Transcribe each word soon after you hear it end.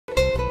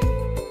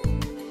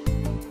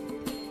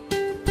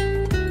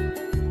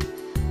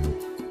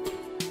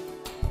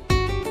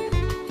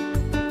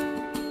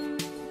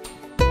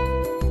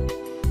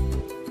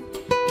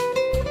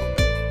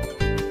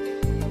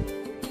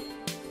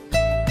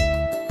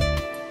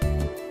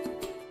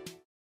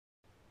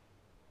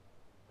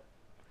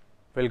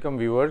Welcome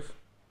viewers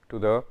to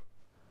the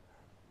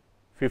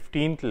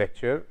 15th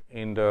lecture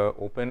in the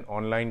open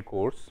online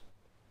course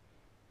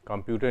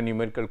Computer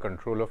Numerical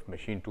Control of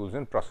Machine Tools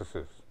and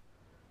Processes.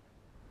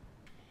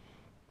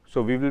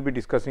 So, we will be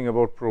discussing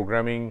about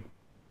programming,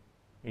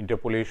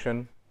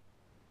 interpolation,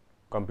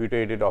 computer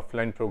aided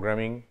offline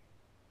programming,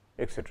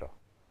 etc.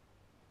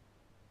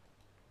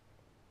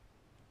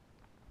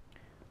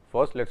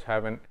 First, let us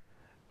have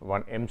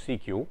one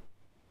MCQ.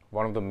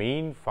 One of the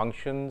main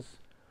functions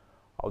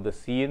of the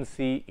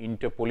CNC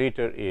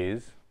interpolator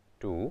is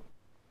to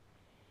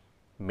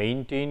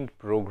maintain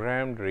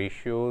programmed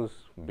ratios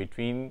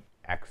between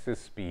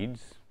axis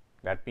speeds.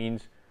 That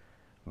means,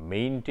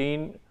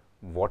 maintain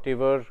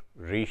whatever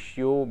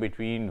ratio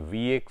between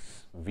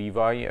Vx,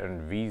 Vy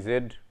and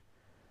Vz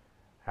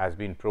has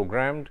been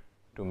programmed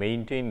to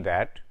maintain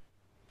that.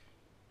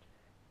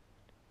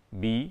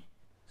 B.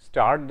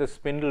 Start the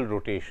spindle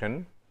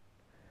rotation,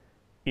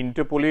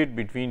 interpolate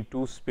between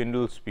two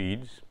spindle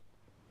speeds,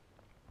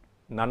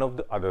 none of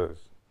the others.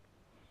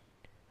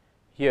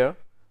 Here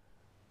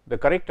the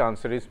correct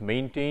answer is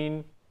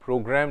maintain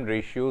programmed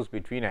ratios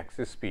between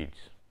axis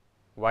speeds.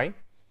 Why?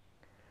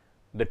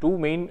 The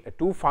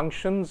two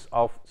functions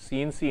of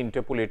CNC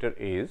interpolator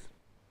is,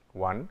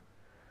 one,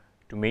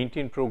 to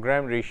maintain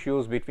programmed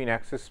ratios between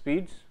axis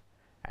speeds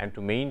and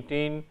to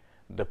maintain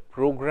the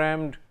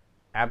programmed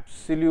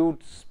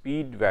absolute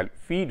feed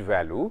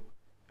value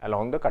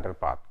along the cutter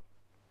path.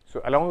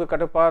 So, along the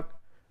cutter path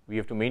we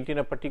have to maintain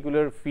a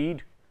particular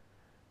feed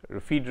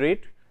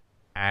rate,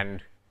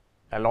 and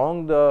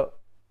along the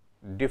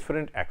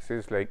different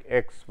axes like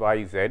x,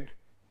 y, z,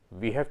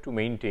 we have to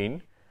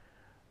maintain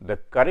the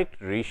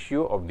correct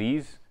ratio of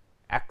these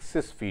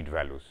axis feed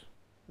values.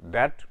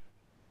 That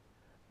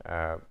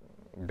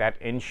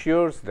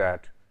ensures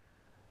that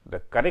the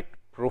correct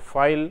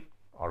profile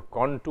or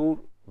contour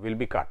will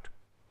be cut.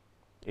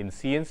 In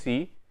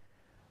CNC,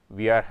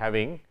 we are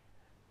having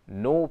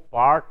no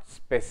part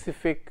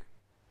specific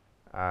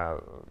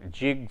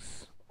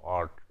jigs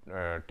or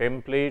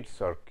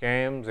templates or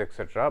cams,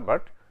 etc.,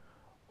 but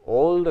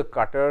all the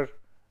cutter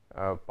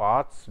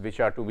paths which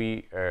are to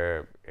be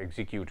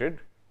executed,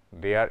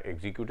 they are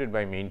executed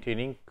by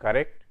maintaining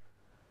correct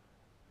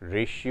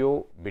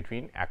ratio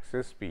between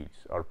axis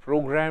speeds or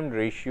programmed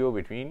ratio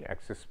between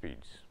axis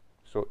speeds.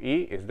 So,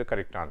 A is the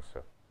correct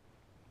answer.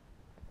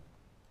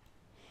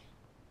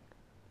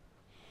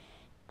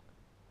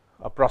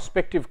 A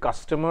prospective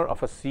customer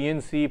of a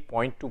CNC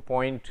point to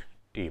point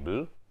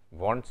table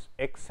wants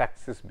x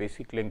axis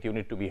basic length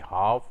unit to be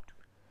halved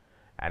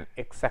and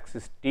x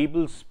axis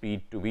table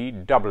speed to be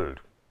doubled.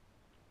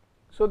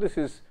 So, this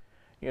is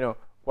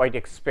quite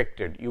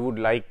expected. You would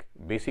like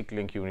basic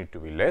length unit to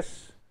be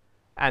less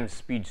and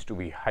speeds to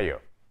be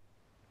higher.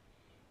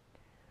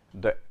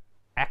 The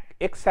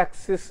x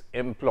axis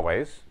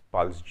employs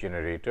pulse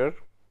generator,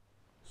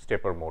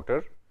 stepper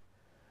motor,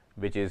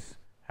 which is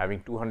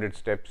having 200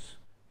 steps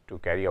to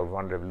carry out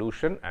one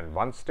revolution and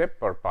 1 step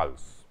per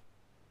pulse.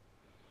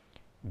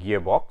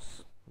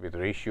 Gearbox with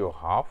ratio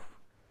half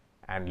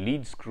and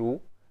lead screw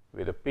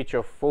with a pitch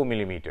of 4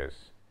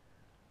 millimeters.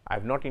 I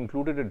have not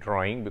included a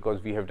drawing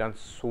because we have done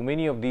so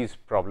many of these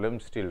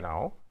problems till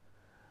now.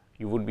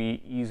 You would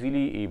be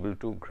easily able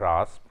to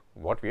grasp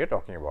what we are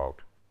talking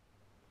about.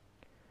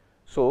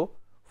 So,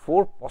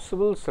 4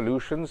 possible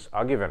solutions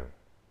are given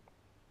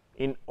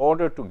in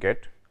order to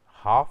get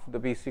half the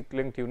basic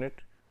length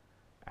unit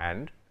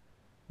and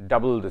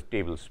double the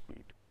table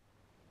speed.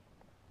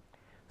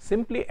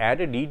 Simply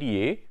add a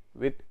DDA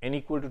with n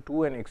equal to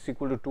 2 and x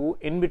equal to 2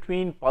 in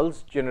between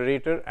pulse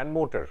generator and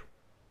motor,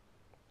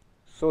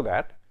 so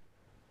that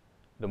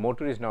the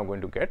motor is now going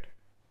to get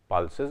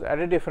pulses at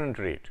a different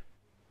rate.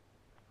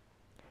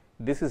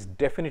 This is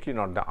definitely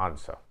not the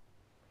answer,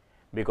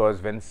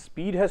 because when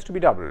speed has to be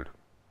doubled,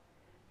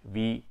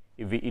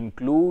 if we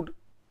include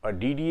a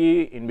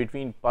DDA in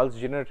between pulse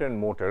generator and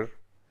motor,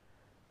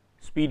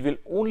 speed will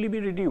only be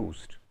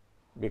reduced,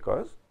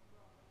 because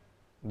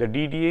the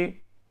DDA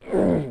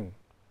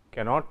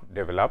cannot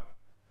develop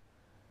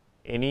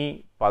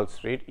any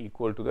pulse rate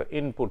equal to the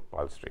input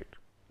pulse rate.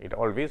 It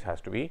always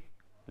has to be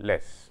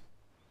less.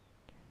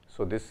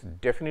 So, this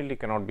definitely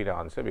cannot be the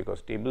answer,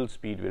 because table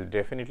speed will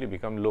definitely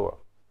become lower.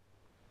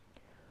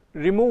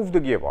 Remove the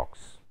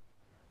gearbox.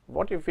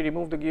 What if we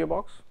remove the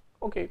gearbox?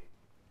 Okay,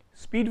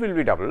 speed will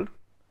be doubled,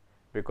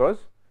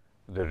 because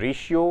the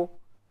ratio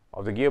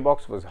of the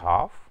gearbox was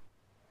half,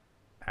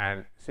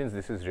 and since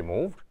this is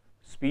removed,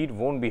 speed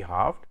will not be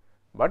halved,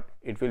 but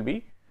it will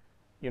be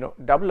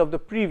double of the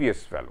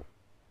previous value,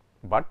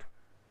 but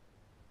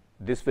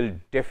this will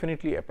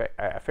definitely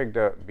affect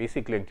the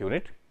basic length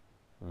unit,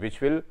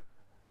 which will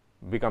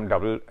become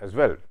double as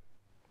well.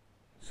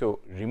 So,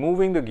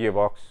 removing the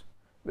gearbox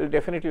will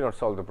definitely not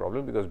solve the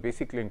problem, because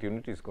basic length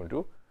unit is going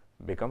to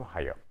become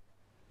higher.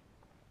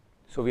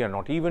 So, we are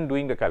not even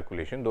doing the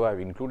calculation, though I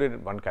have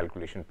included one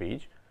calculation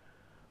page.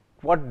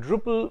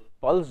 Quadruple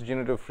pulse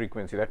generator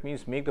frequency, that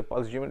means make the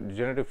pulse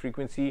generator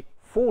frequency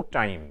 4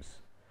 times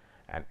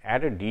and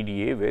add a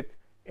DDA with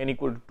n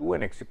equal to 2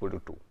 and x equal to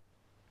 2.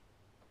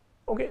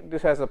 Okay,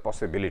 this has a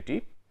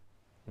possibility.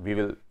 We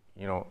will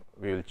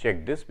we will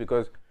check this,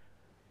 because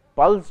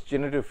pulse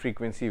generative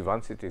frequency,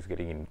 once it is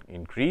getting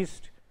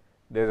increased,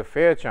 there is a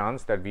fair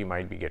chance that we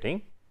might be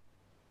getting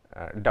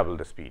double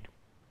the speed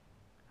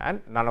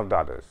and none of the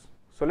others.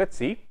 So, let us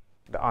see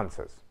the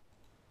answers.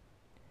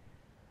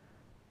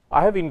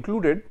 I have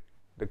included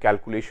the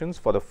calculations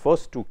for the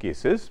first two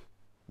cases,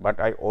 but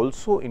I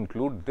also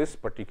include this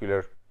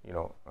particular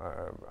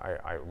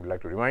I would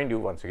like to remind you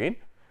once again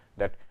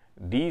that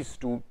these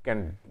two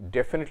can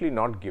definitely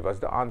not give us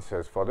the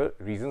answers for the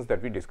reasons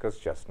that we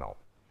discussed just now.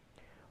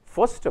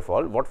 First of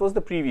all, what was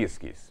the previous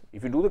case?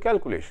 If you do the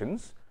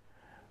calculations,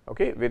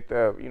 okay, with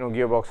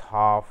gearbox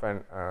half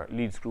and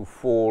lead screw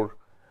 4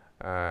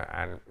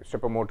 and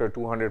stepper motor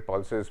 200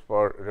 pulses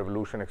per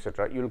revolution,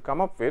 etc., you will come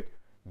up with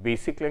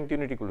basic length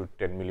unit equal to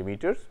 10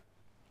 millimeters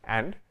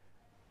and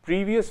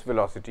previous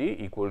velocity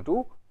equal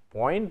to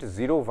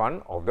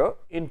 0.01 of the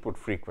input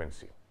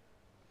frequency.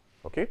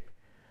 Okay.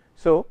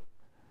 So,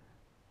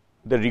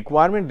 the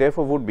requirement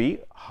therefore would be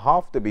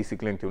half the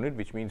basic length unit,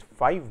 which means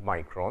 5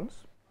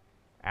 microns,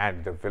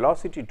 and the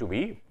velocity to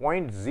be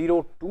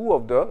 0.02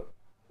 of the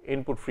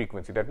input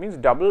frequency, that means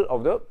double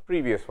of the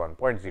previous one,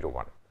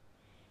 0.01.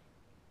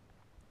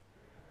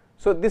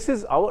 So, this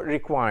is our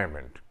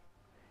requirement.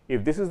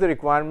 If this is the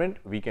requirement,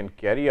 we can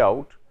carry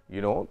out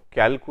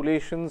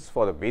calculations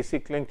for the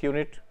basic length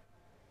unit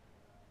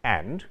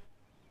and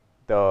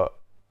the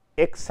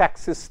x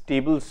axis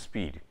stable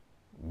speed.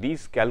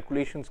 These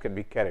calculations can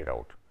be carried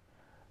out.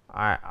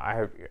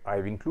 I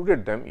have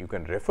included them, you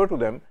can refer to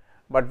them,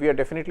 but we are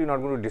definitely not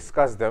going to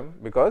discuss them,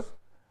 because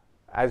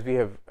as we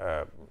have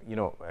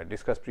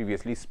discussed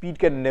previously, speed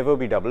can never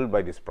be doubled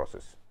by this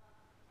process.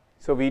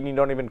 So, we need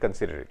not even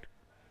consider it.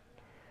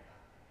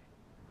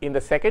 In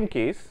the second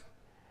case,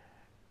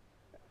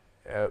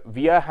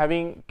 we are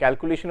having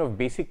calculation of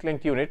basic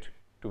length unit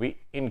to be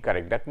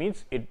incorrect. That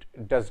means, it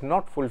does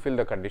not fulfill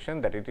the condition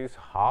that it is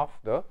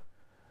half the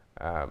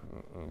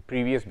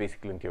previous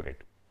basic length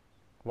unit.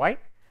 Why?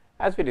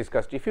 As we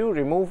discussed, if you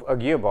remove a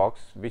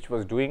gearbox which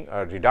was doing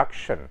a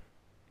reduction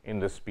in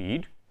the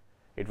speed,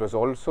 it was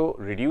also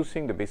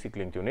reducing the basic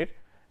length unit,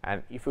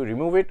 and if you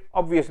remove it,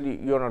 obviously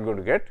you are not going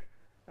to get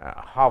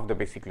half the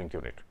basic length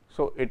unit.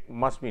 So, it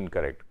must be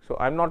incorrect. So,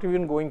 I am not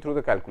even going through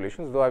the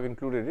calculations, though I have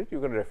included it, you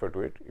can refer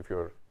to it if you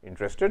are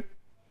interested.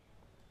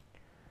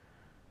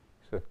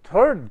 So,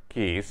 third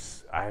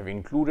case, I have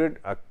included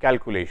a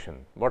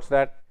calculation. What is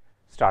that?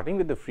 Starting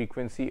with the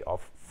frequency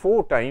of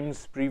 4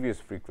 times previous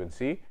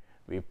frequency,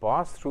 we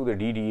pass through the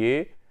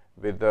DDA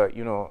with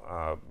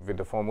the with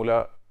the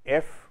formula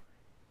f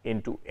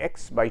into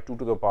x by 2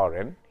 to the power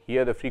n.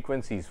 Here the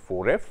frequency is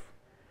 4f,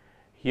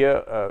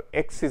 here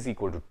x is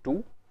equal to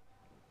 2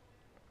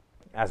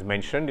 as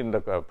mentioned in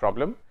the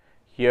problem,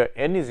 here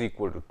n is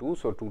equal to 2.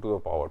 So, 2 to the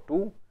power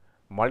 2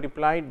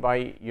 multiplied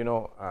by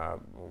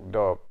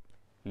the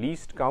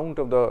least count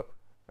of the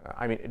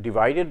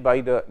divided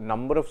by the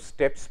number of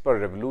steps per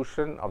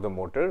revolution of the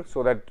motor.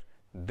 So, that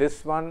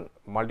this one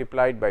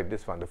multiplied by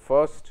this one, the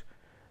first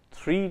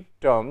 3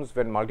 terms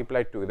when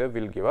multiplied together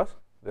will give us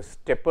the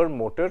stepper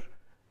motor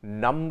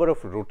number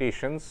of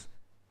rotations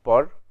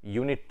per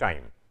unit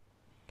time.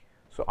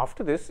 So,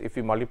 after this, if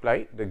we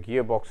multiply the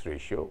gearbox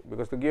ratio,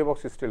 because the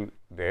gearbox is still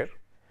there.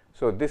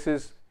 So, this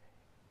is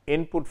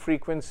input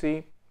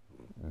frequency,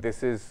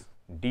 this is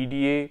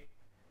DDA,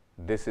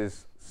 this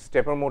is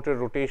stepper motor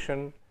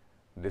rotation,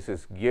 this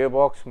is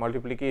gearbox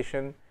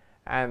multiplication,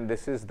 and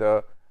this is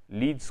the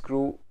lead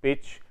screw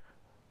pitch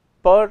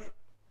per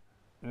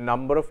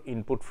number of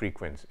input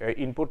frequency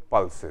input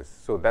pulses.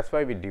 So, that is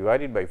why we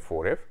divide it by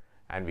 4f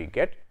and we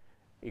get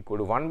equal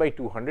to 1 by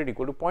 200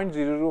 equal to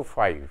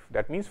 0.005,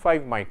 that means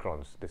 5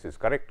 microns. This is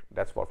correct,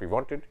 that is what we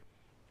wanted,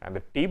 and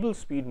the table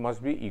speed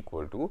must be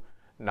equal to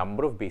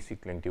number of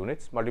basic length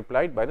units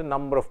multiplied by the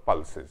number of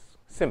pulses,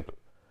 simple,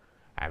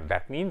 and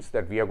that means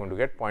that we are going to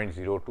get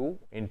 0.02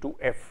 into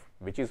f,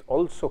 which is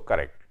also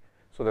correct.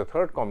 So, the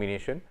third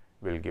combination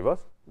will give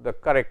us the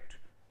correct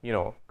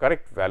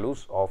correct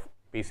values of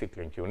basic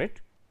length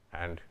unit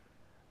and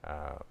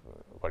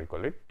what you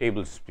call it,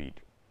 table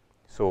speed.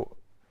 So,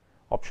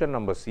 option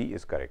number C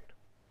is correct.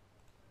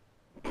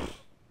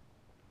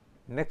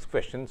 Next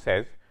question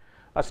says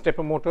a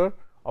stepper motor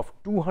of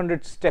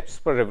 200 steps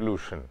per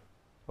revolution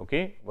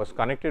was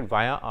connected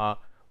via a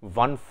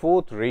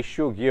 1/4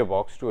 ratio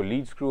gearbox to a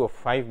lead screw of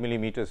 5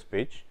 millimeters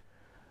pitch.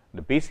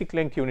 The basic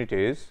length unit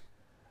is,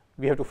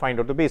 we have to find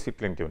out the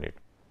basic length unit.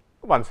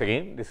 Once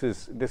again,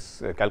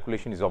 this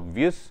calculation is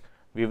obvious.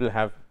 We will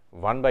have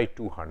 1 by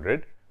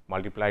 200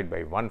 multiplied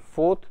by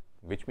 1/4,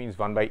 which means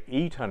 1 by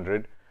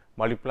 800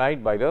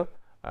 multiplied by the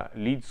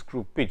lead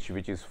screw pitch,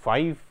 which is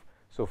 5.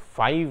 So,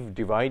 5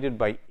 divided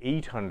by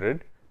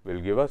 800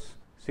 will give us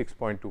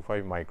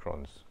 6.25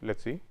 microns. Let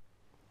us see.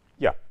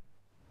 Yeah,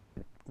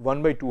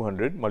 1 by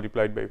 200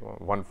 multiplied by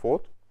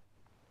 1/4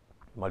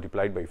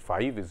 multiplied by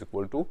 5 is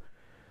equal to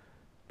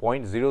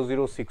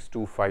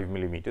 0.00625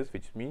 millimeters,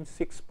 which means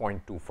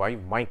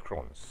 6.25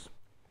 microns.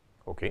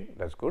 Okay,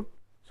 that is good.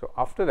 So,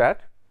 after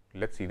that,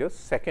 let us see the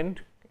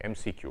second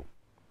MCQ.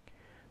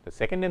 The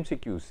second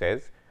MCQ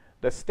says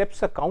the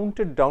steps are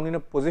counted down in a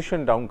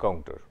position down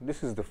counter.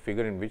 This is the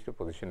figure in which the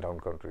position down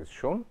counter is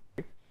shown,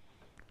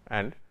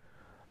 and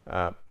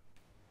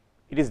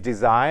it is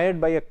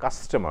desired by a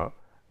customer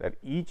that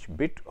each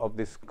bit of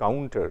this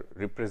counter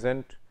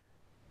represent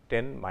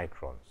 10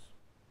 microns.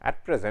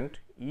 At present,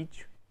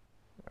 each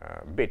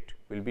bit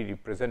will be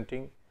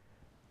representing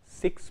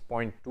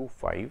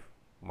 6.25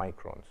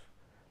 microns,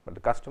 but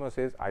the customer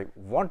says I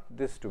want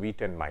this to be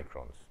 10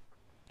 microns.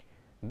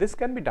 This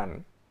can be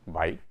done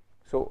by,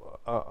 so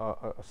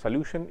a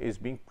solution is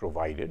being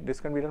provided. This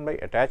can be done by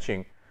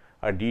attaching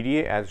a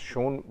DDA as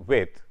shown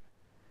with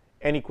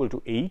n equal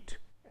to 8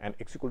 and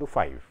x equal to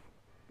 5.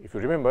 If you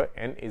remember,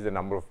 n is the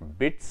number of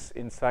bits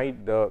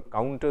inside the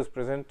counters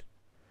present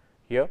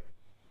here,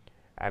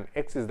 and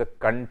x is the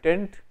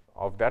content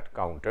of that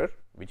counter,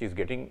 which is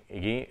getting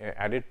again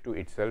added to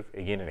itself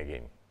again and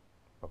again.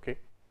 Okay,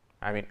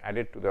 I mean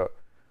added to the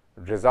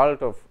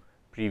result of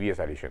previous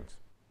additions.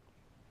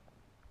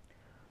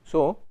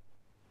 So,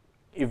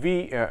 if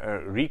we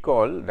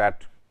recall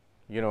that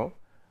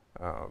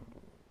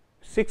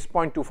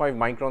 6.25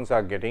 microns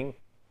are getting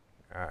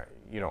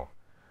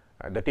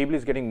the table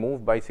is getting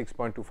moved by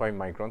 6.25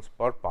 microns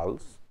per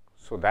pulse.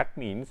 So, that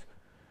means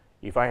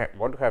if I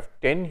want to have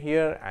 10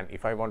 here and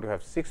if I want to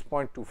have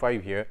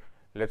 6.25 here,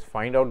 let us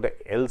find out the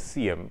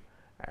LCM,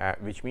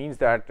 which means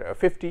that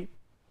 50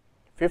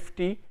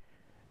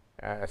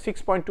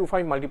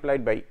 6.25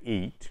 multiplied by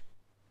 8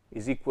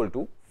 is equal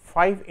to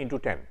 5 into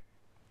 10.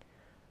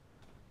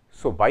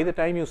 So, by the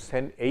time you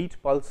send 8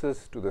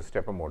 pulses to the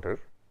stepper motor,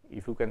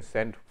 if you can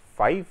send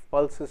 5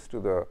 pulses to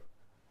the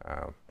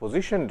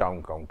position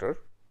down counter,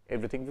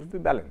 everything will be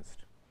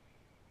balanced.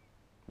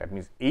 That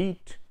means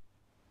 8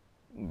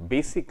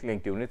 basic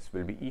length units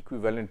will be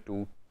equivalent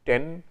to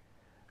 10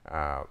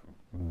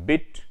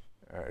 bit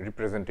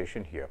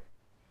representation here.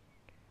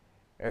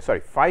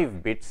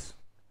 5 bits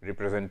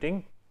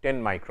representing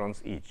 10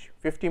 microns each,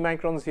 50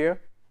 microns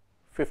here,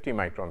 50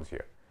 microns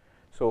here.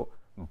 So,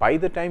 by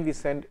the time we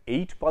send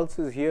 8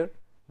 pulses here,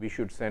 we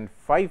should send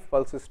 5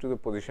 pulses to the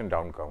position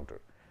down counter,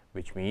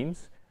 which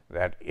means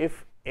that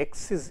if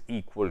x is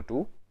equal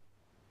to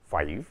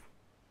 5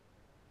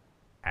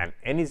 and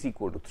n is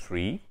equal to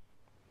 3,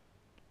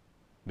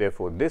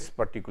 therefore, this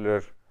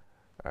particular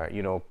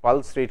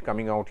pulse rate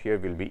coming out here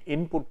will be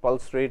input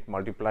pulse rate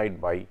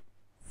multiplied by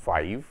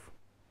 5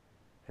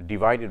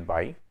 divided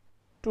by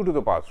 2 to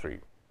the power 3,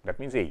 that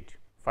means 8,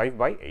 5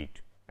 by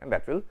 8, and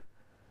that will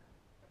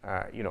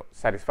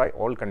satisfy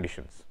all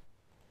conditions.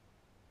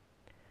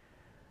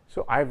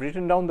 So, I have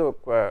written down the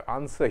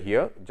answer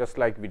here just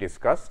like we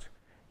discussed.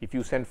 If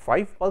you send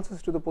 5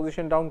 pulses to the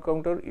position down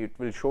counter, it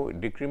will show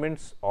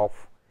decrements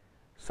of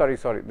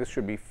this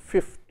should be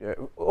 50,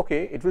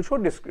 okay, it will show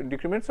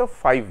decrements of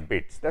 5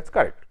 bits, that is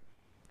correct.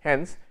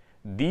 Hence,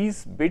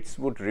 these bits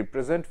would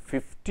represent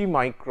 50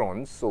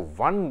 microns. So,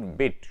 1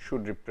 bit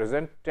should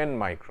represent 10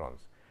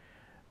 microns.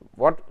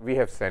 What we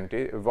have sent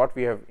is, what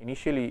we have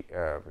initially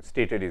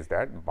stated is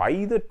that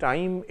by the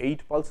time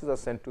 8 pulses are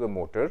sent to the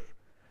motor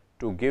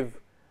to give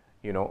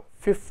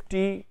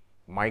 50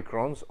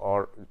 microns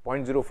or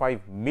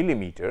 0.05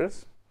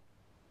 millimeters,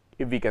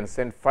 if we can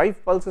send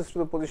 5 pulses to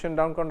the position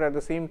down counter at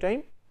the same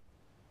time,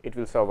 it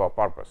will serve our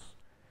purpose.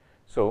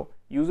 So,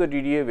 use a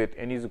DDA with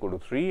n is equal to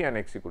 3 and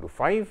x equal to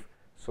 5,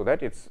 so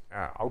that its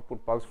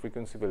output pulse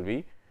frequency will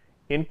be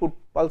input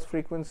pulse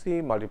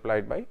frequency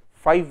multiplied by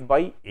 5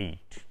 by 8.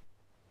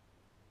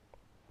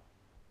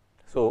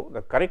 So,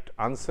 the correct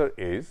answer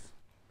is,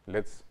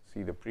 let us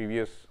see the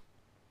previous.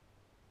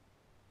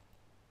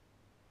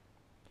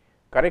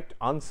 Correct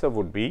answer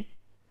would be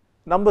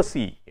number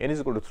C, n is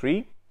equal to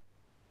 3,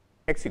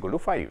 x equal to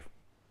 5.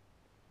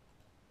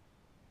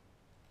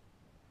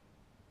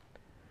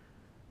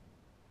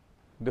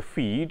 The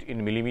feed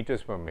in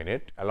millimeters per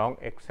minute along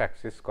x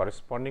axis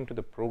corresponding to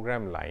the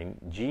program line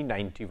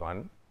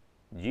G91,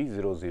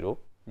 G00,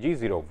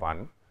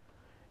 G01,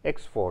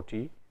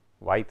 X40,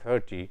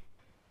 Y30,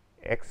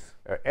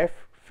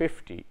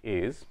 F50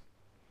 is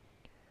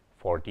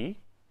 40,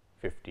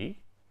 50,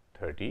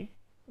 30,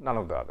 none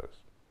of the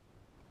others.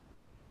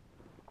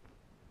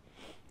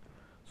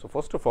 So,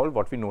 first of all,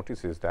 what we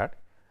notice is that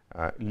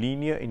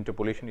linear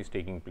interpolation is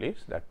taking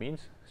place. That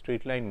means,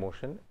 straight line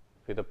motion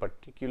with a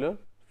particular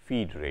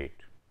feed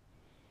rate,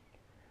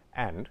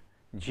 and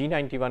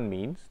G91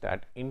 means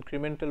that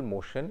incremental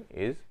motion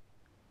is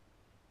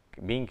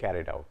being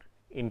carried out.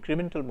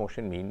 Incremental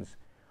motion means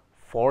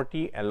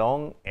 40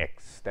 along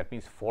x, that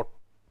means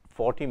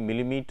 40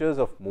 millimeters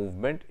of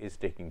movement is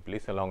taking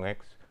place along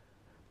x,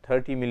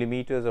 30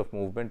 millimeters of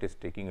movement is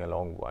taking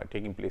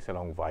place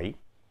along y.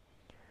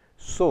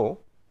 So,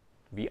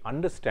 we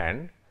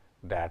understand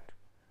that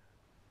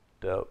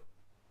the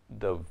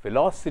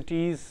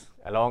velocities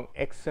along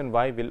x and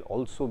y will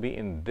also be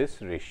in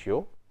this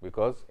ratio,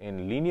 because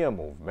in linear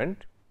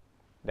movement,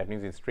 that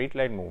means in straight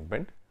line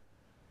movement,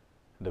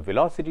 the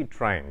velocity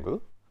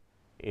triangle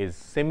is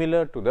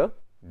similar to the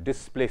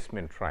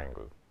displacement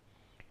triangle.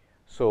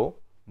 So,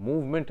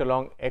 movement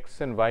along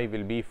x and y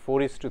will be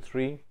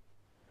 4:3,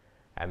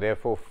 and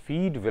therefore,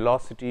 feed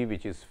velocity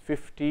which is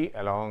 50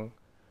 along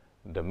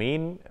the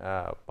main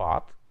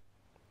path,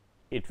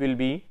 it will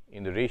be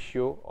in the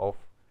ratio of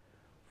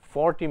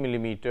 40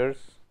 millimeters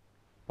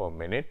per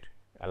minute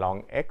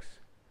along x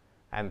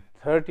and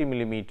 30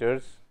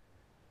 millimeters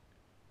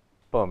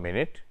per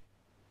minute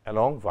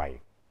along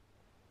y.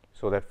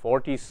 So, that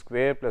 40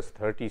 square plus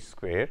 30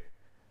 square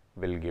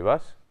will give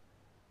us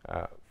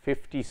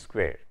 50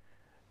 square,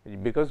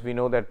 because we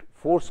know that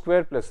 4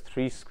 square plus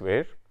 3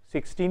 square,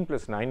 16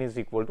 plus 9 is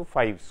equal to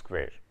 5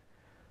 square.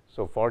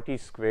 So, 40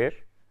 square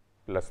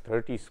plus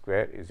 30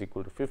 square is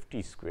equal to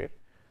 50 square.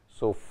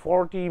 So,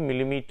 40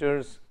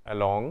 millimeters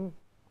along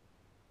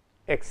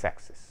x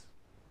axis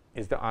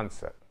is the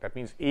answer. That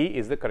means, A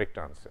is the correct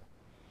answer.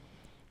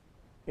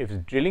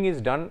 If drilling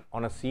is done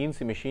on a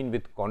CNC machine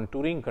with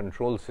contouring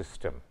control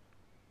system,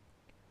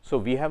 so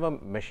we have a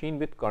machine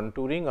with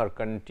contouring or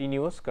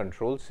continuous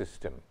control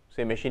system,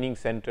 say machining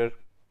center,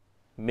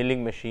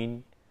 milling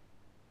machine.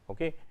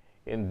 Okay.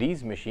 In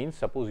these machines,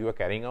 suppose you are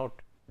carrying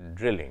out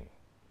drilling,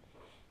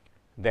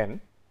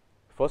 then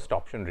first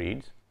option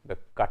reads the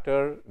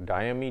cutter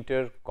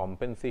diameter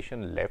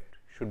compensation left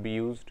should be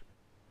used,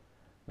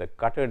 the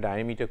cutter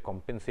diameter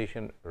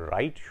compensation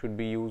right should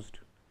be used.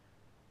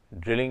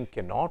 Drilling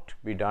cannot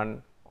be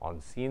done on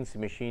CNC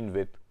machine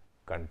with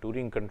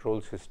contouring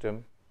control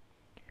system.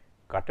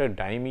 Cutter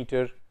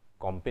diameter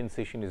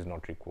compensation is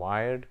not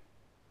required,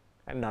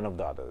 and none of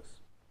the others.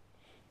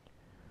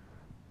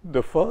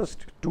 The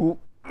first two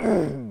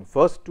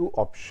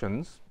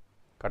options,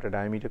 cutter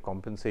diameter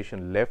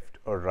compensation left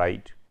or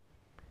right,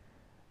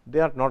 they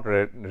are not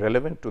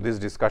relevant to this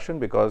discussion,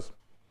 because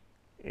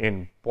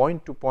in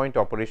point to point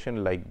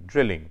operation like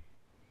drilling,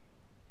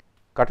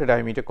 cutter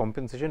diameter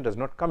compensation does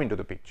not come into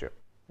the picture,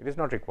 it is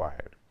not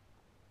required.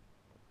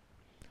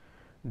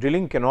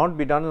 Drilling cannot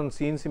be done on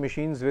CNC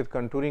machines with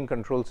contouring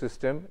control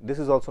system. This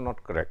is also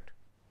not correct,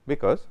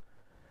 because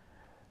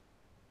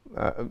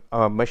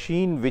a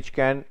machine which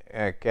can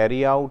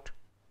carry out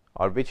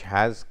or which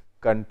has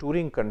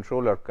contouring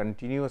control or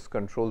continuous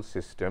control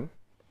system,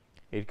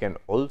 it can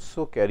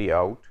also carry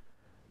out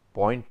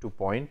point to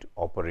point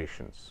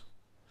operations.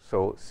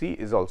 So, C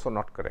is also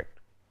not correct.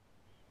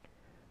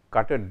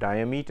 Cutter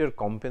diameter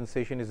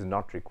compensation is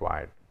not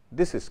required.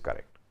 This is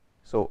correct.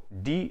 So,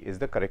 D is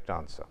the correct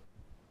answer.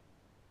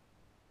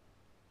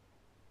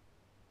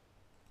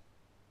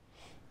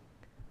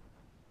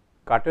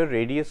 Cutter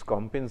radius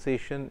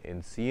compensation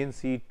in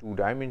CNC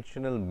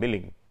two-dimensional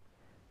milling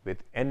with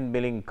end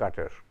milling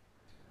cutter.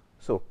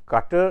 So,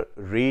 cutter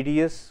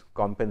radius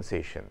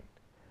compensation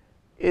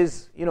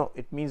is,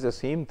 it means the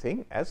same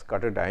thing as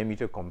cutter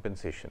diameter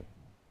compensation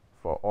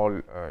for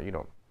all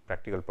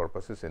practical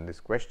purposes in this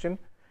question.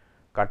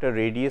 Cutter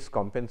radius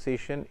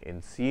compensation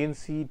in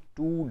CNC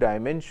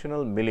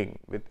two-dimensional milling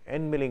with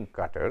end milling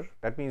cutter,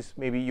 that means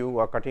maybe you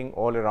are cutting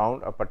all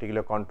around a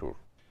particular contour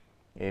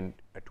in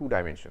 2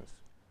 dimensions.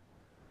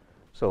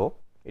 So,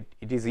 it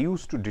is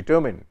used to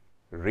determine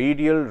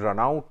radial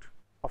runout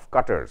of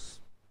cutters,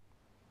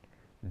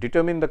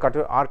 determine the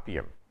cutter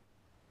RPM,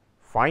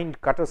 find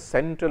cutter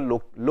center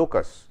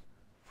locus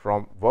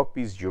from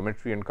workpiece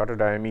geometry and cutter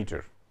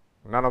diameter,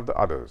 none of the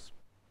others.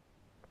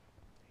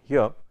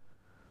 Here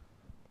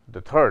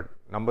the third,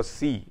 number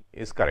C,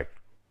 is correct,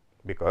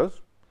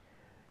 because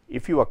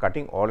if you are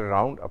cutting all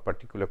around a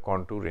particular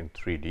contour in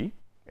 3D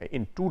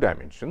in 2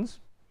 dimensions,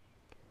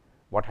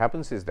 what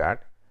happens is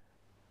that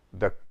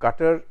the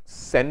cutter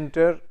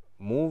center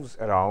moves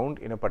around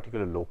in a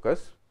particular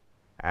locus,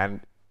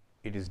 and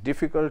it is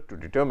difficult to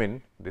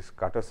determine this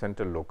cutter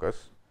center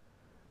locus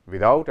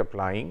without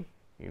applying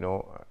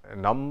a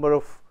number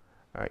of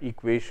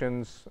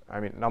equations,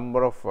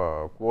 number of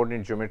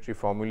coordinate geometry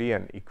formulae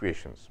and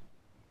equations.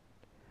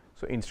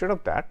 So, instead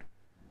of that,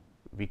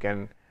 we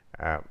can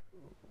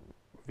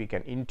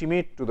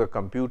intimate to the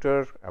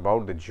computer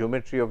about the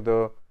geometry of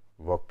the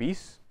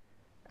workpiece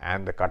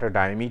and the cutter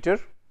diameter,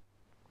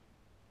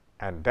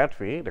 and that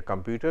way the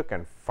computer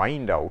can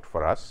find out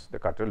for us the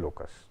cutter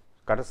locus,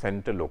 cutter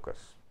center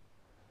locus.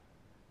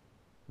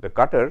 The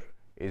cutter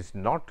is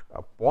not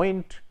a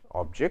point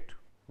object,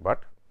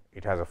 but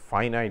it has a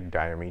finite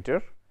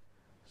diameter.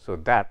 So,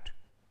 that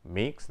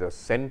makes the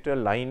center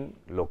line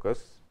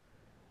locus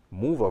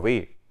move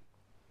away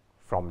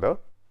from the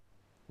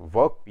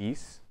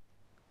workpiece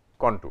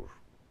contour.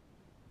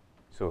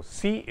 So,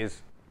 C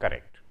is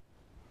correct.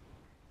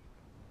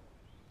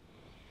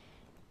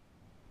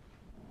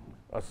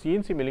 A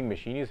CNC milling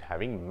machine is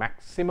having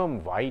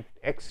maximum y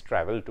x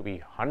travel to be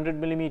 100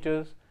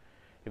 millimeters.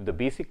 If the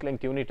basic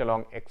length unit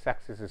along x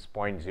axis is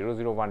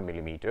 0.001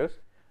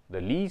 millimeters,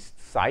 the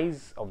least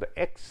size of the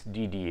x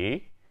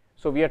DDA.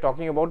 So, we are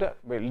talking about a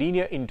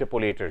linear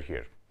interpolator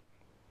here,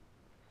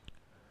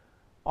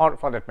 or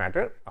for that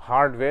matter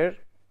hardware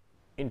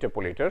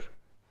interpolator,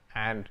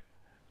 and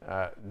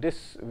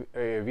this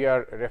we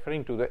are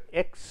referring to the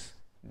x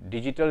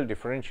digital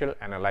differential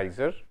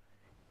analyzer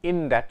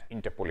in that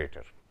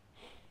interpolator.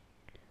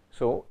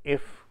 So,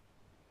 if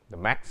the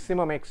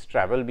maximum x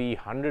travel be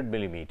 100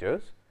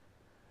 millimeters,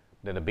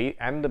 then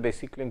the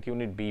basic length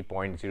unit be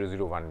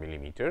 0.001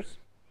 millimeters.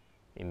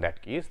 In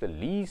that case, the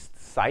least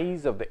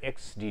size of the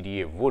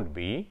XDDA would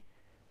be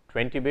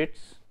 20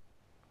 bits,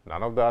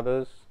 none of the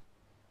others,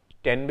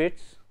 10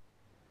 bits,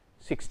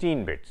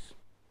 16 bits.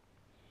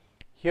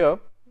 Here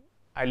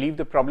I leave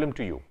the problem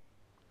to you.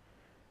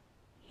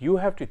 You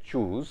have to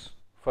choose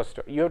first,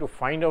 you have to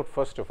find out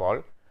first of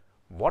all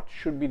what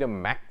should be the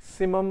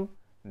maximum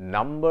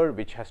number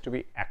which has to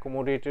be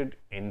accommodated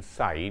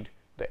inside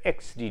the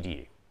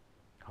XDDA.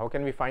 How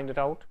can we find it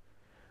out?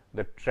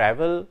 The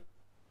travel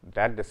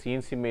that the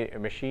CNC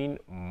machine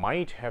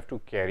might have to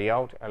carry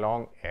out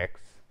along X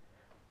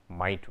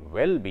might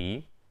well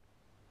be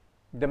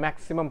the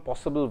maximum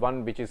possible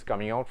one which is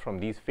coming out from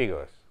these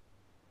figures.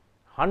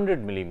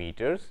 100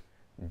 millimeters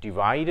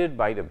divided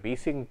by the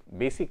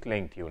basic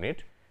length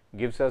unit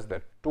gives us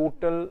the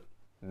total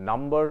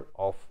number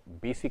of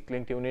basic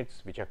length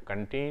units which are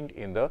contained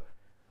in the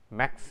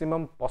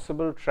maximum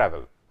possible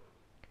travel.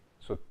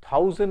 So,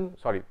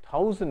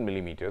 1000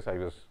 millimeters, I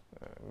was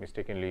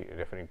mistakenly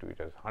referring to it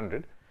as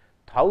 100,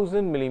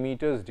 1000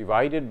 millimeters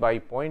divided by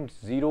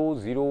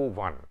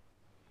 0.001,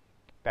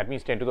 that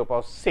means 10 to the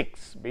power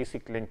 6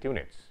 basic length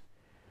units.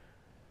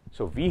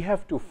 So, we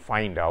have to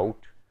find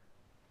out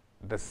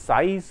the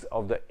size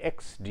of the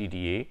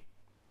XDDA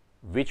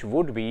which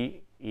would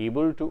be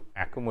able to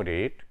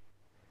accommodate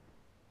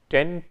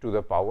 10 to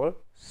the power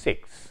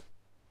 6.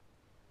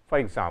 For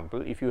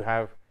example, if you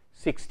have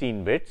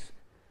 16 bits,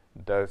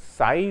 the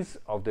size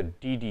of the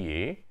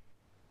DDA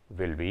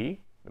will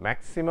be the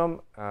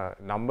maximum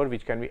number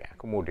which can be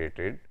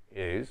accommodated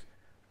is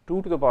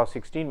 2 to the power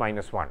 16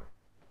 minus 1.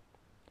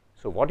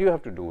 So, what you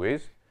have to do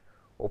is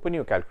open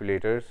your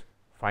calculators,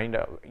 find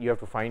out, you have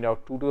to find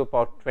out 2 to the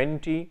power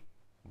 20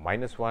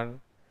 minus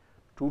 1,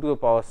 2 to the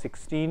power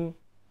 16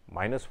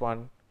 minus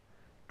 1,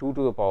 2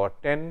 to the power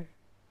 10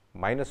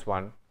 minus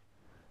 1,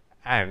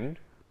 and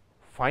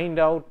find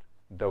out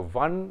the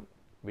one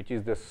which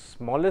is the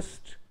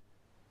smallest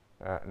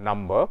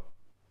number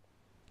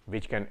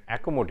which can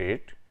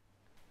accommodate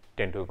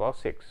 10 to the power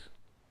 6.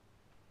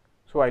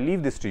 So, I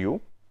leave this to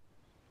you.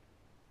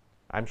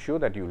 I am sure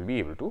that you will be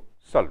able to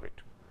solve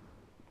it.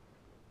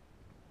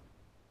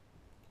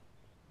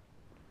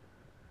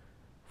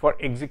 For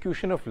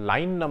execution of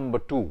line number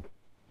 2,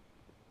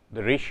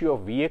 the ratio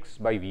of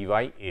Vx by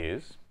Vy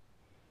is,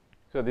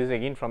 so this is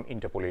again from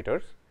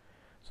interpolators.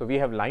 So, we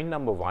have line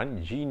number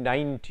 1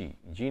 G90,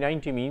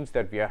 G90 means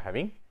that we are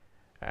having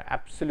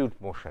absolute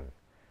motion.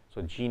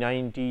 So,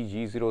 G90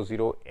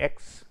 G00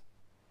 x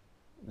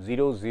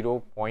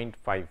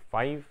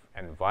 0.55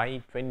 and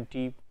y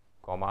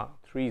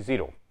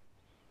 20,30.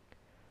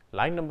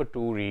 Line number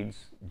 2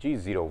 reads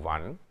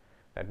G01,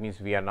 that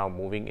means we are now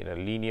moving in a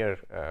linear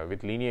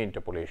with linear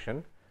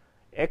interpolation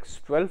x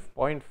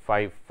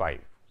 12.55.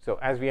 So,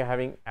 as we are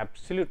having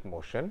absolute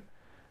motion,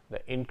 the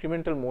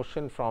incremental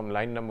motion from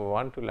line number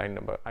 1 to line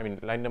number,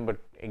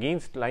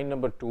 against line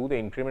number 2, the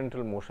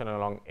incremental motion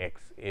along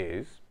x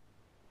is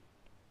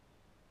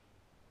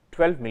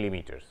 12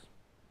 millimeters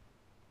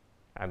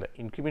and the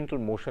incremental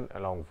motion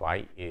along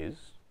y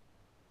is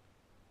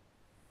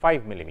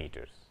 5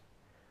 millimeters.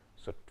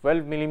 So,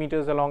 12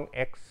 millimeters along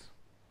x,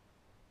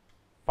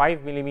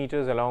 5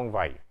 millimeters along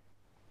y,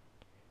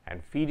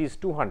 and feed is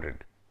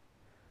 200.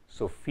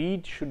 So,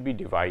 feed should be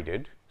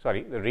divided,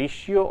 the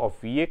ratio of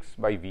Vx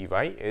by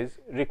Vy is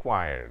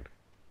required.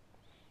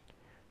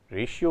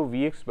 Ratio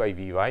Vx by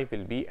Vy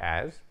will be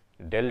as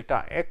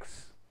delta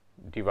x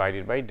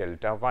divided by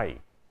delta y,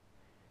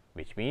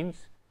 which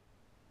means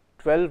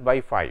 12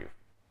 by 5.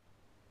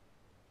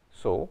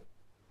 So,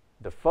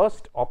 the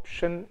first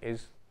option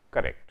is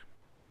correct.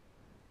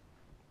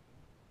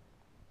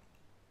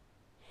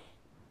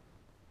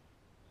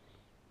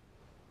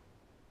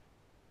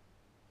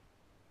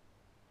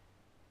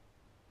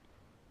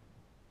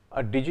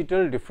 A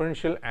digital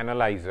differential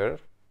analyzer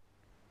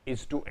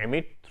is to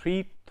emit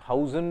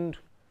 3000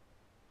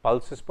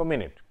 pulses per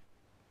minute.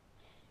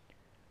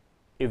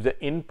 If the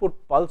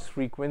input pulse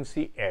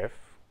frequency f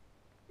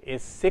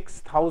is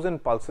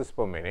 6000 pulses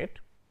per minute,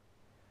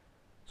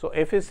 so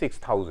f is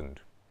 6000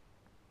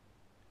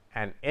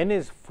 and n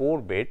is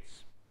 4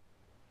 bits,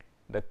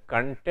 the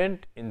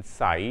content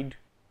inside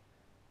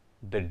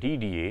the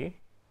DDA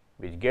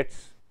which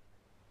gets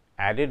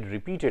added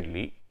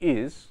repeatedly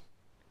is,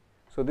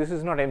 so this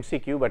is not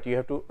MCQ, but you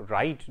have to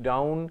write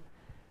down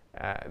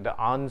the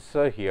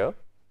answer here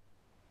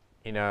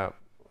in a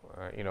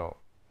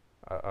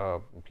a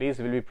place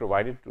will be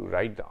provided to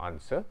write the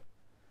answer.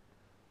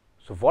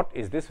 So, what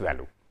is this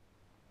value?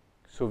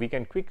 So, we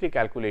can quickly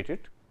calculate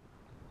it.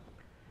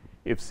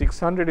 If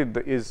 600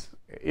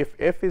 if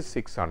f is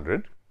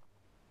 600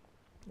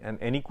 and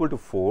n equal to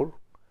 4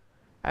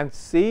 and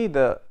say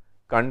the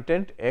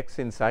content x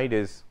inside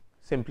is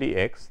simply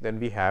x, then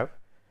we have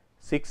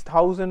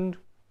 6000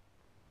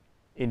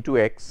 into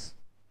x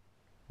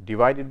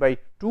divided by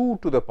 2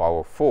 to the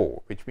power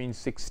 4, which means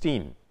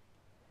 16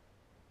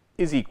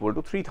 is equal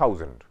to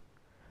 3000.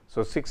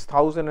 So,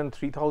 6000 and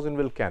 3000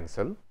 will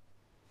cancel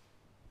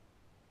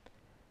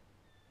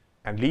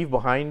and leave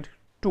behind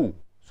 2.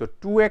 So,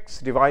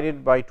 2x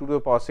divided by 2 to the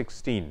power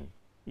 16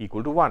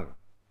 equal to 1.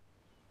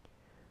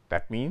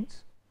 That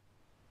means,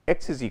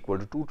 x is equal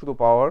to 2 to the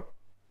power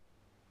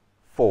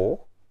 4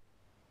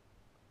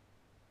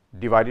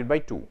 divided by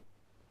 2,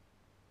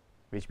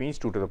 which means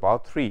 2 to the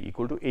power 3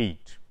 equal to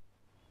 8.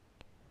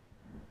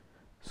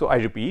 So, I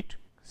repeat,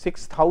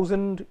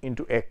 6000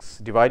 into x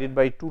divided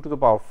by 2 to the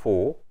power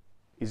 4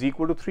 is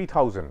equal to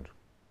 3000.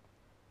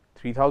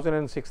 3000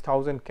 and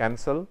 6000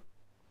 cancel,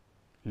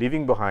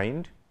 leaving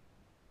behind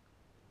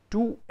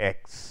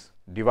 2x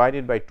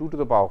divided by 2 to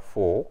the power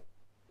 4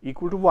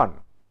 equal to 1.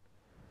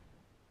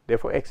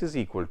 Therefore, x is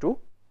equal to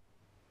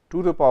 2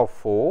 to the power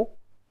 4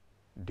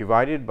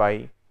 divided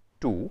by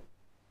 2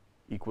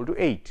 equal to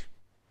 8.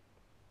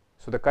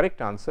 So, the correct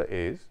answer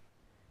is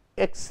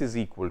x is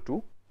equal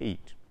to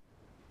 8.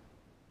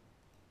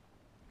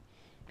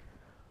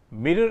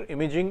 Mirror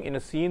imaging in a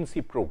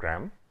CNC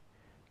program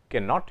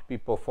cannot be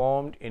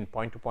performed in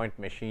point-to-point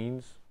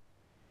machines,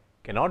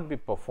 cannot be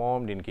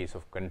performed in case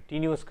of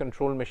continuous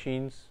control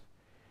machines,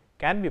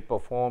 can be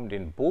performed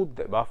in both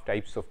the above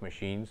types of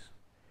machines,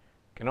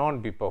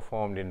 cannot be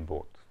performed in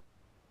both.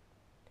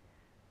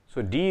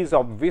 So, D is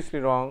obviously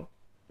wrong.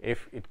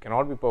 If it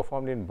cannot be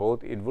performed in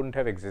both, it would not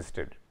have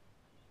existed,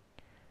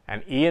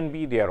 and A and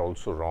B, they are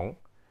also wrong.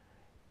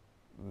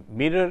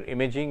 Mirror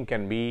imaging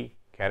can be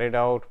carried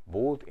out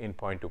both in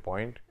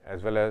point-to-point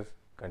as well as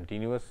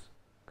continuous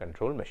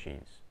control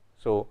machines.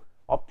 So,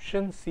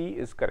 option C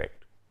is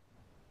correct.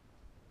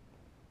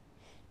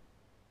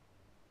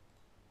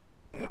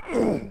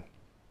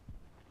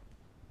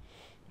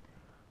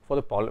 For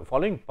the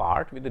following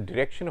part, with the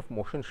direction of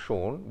motion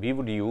shown, we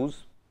would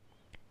use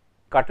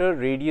cutter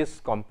radius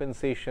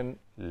compensation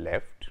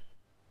left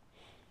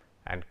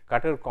and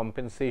cutter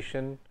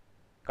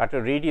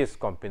radius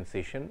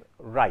compensation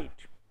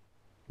right.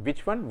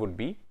 Which one would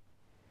be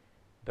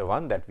the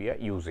one that we are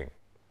using?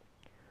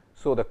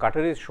 So, the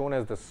cutter is shown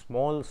as the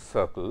small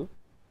circle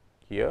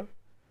here.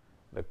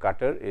 The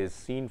cutter is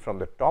seen from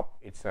the top.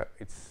 It's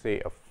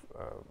say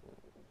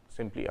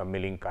simply a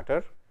milling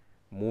cutter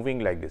moving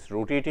like this,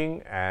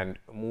 rotating and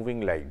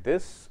moving like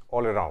this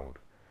all around.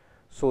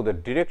 So, the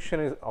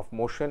direction of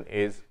motion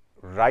is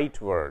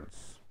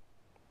rightwards,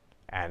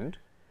 and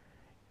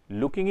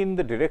looking in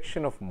the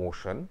direction of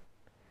motion,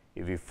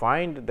 if we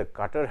find the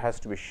cutter has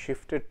to be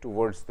shifted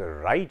towards the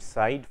right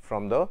side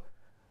from the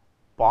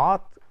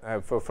path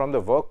from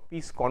the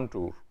workpiece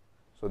contour.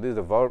 So, this is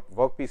the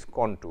workpiece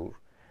contour,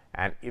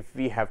 and if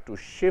we have to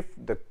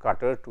shift the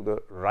cutter to the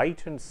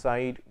right hand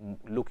side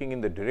looking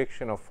in the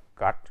direction of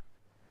cut,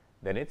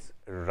 then it is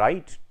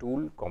right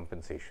tool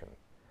compensation.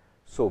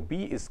 So,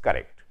 B is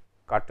correct.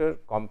 Cutter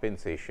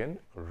compensation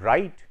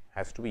right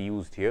has to be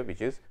used here,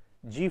 which is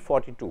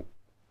G42.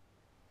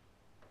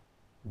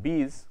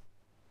 B is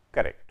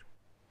correct.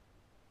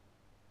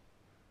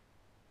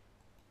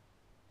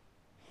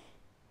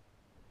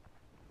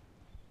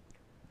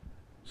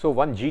 So,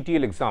 one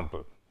GTL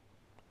example.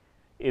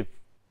 If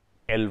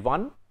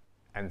L1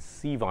 and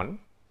C1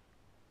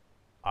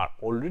 are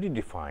already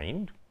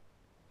defined,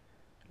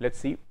 let us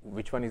see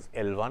which one is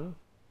L1.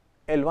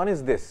 L1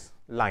 is this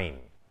line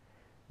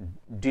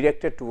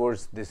directed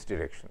towards this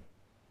direction,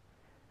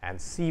 and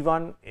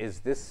C1 is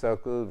this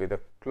circle with a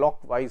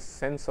clockwise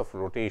sense of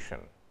rotation.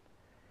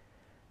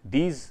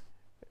 These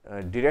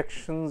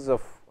directions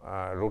of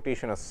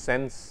rotation of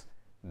sense,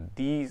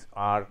 these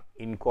are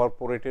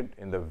incorporated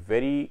in the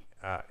very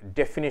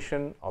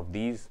definition of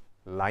these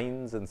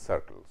lines and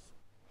circles.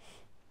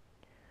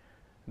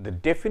 The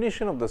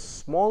definition of the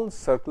small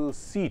circle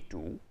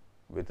C2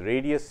 with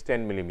radius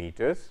 10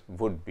 millimeters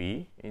would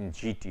be in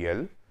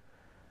GTL,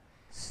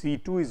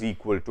 C2 is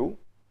equal to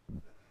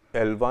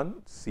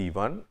L1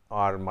 C1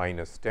 r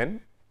minus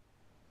 10,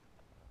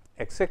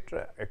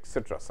 etc.,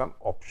 etc. Some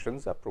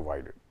options are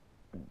provided.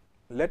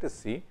 Let us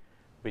see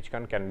which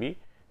one can be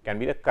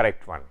the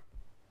correct one.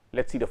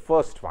 Let us see the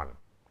first one.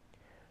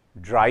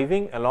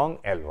 Driving along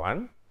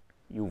L1,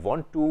 you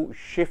want to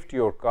shift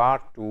your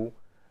car to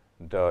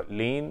the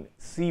lane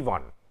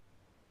C1.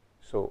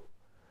 So,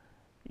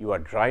 you are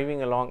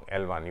driving along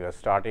L1, you are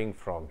starting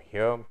from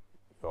here,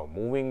 you are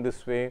moving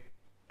this way,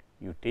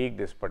 you take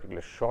this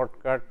particular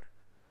shortcut,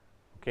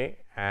 okay,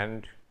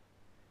 and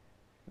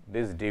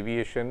this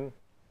deviation,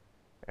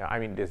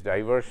 this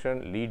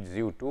diversion leads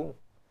you to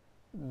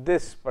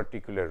this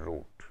particular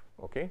route.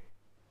 Okay.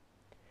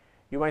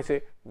 You might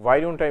say, why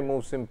do not I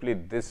move simply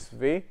this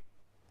way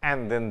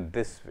and then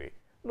this way?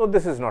 No,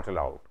 this is not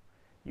allowed.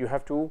 You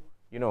have to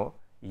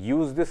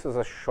use this as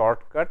a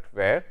shortcut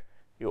where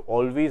you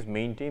always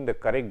maintain the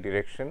correct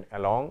direction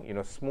along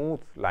smooth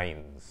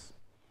lines.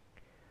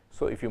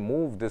 So, if you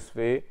move this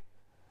way,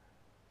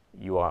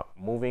 you are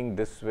moving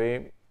this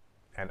way,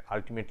 and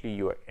ultimately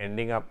you are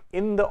ending up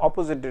in the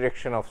opposite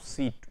direction of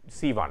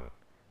C1.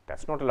 That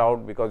is not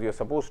allowed, because you are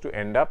supposed to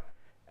end up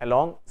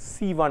along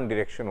C1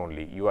 direction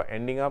only. You are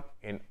ending up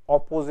in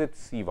opposite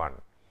C1.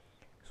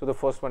 So, the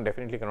first one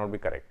definitely cannot be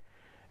correct.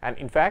 And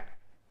in fact,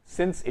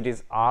 since it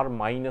is r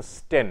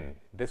minus 10,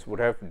 this would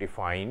have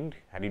defined,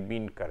 had it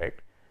been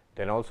correct,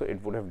 then also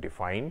it would have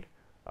defined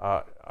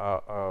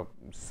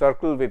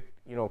circle with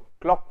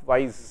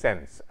clockwise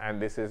sense,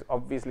 and this is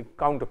obviously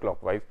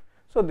counterclockwise.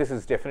 So, this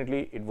is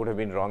definitely, it would have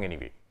been wrong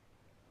anyway.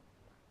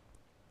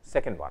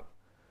 Second one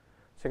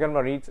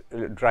reads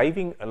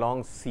driving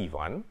along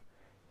C1,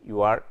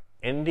 you are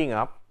ending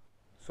up.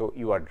 So,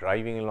 you are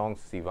driving along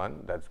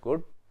C1, that is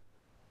good,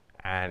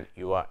 and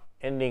you are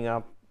ending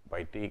up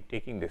by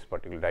taking this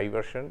particular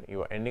diversion,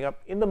 you are ending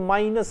up in the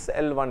minus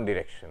L1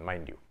 direction,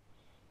 mind you.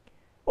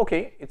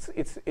 Okay,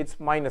 it's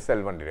minus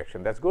L1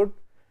 direction, that is good,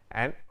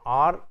 and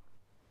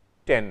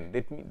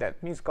R10,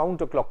 that means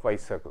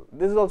counterclockwise circle.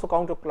 This is also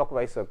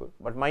counterclockwise circle,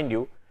 but mind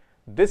you,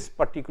 this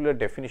particular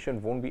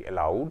definition won't be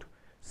allowed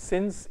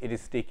since it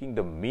is taking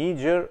the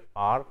major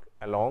arc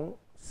along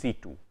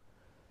C2.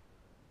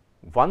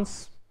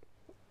 Once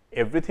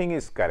everything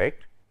is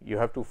correct, you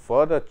have to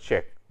further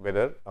check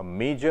whether a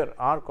major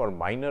arc or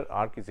minor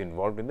arc is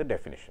involved in the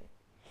definition.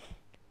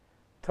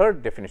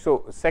 Third definition,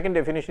 so second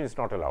definition is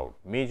not allowed,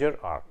 major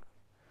arc.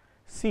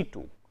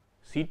 C2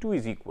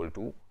 is equal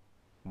to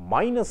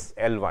minus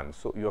L1.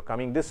 So, you are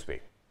coming this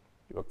way,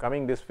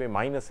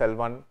 minus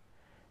L1,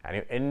 and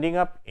you are ending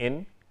up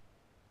in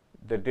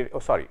the, oh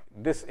sorry,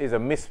 this is a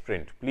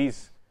misprint,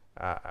 please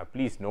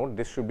note,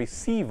 this should be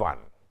C1,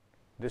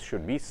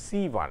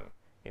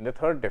 in the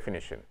third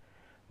definition,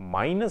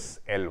 minus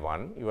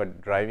L1, you are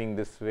driving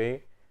this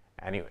way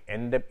and you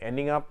end up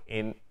ending up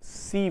in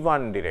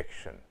C1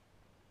 direction.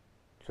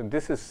 So,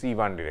 this is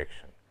C1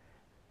 direction.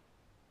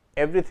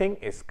 Everything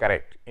is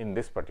correct in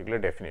this particular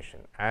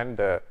definition, and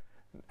the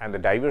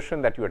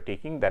diversion that you are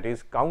taking, that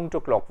is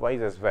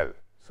counterclockwise as well.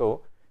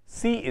 So,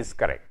 C is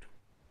correct.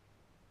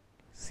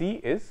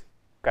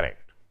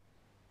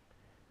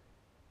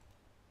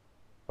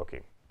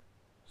 Okay.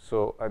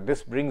 So,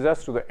 this brings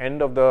us to the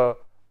end of the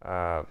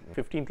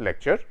 15th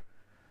lecture.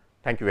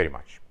 Thank you very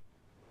much.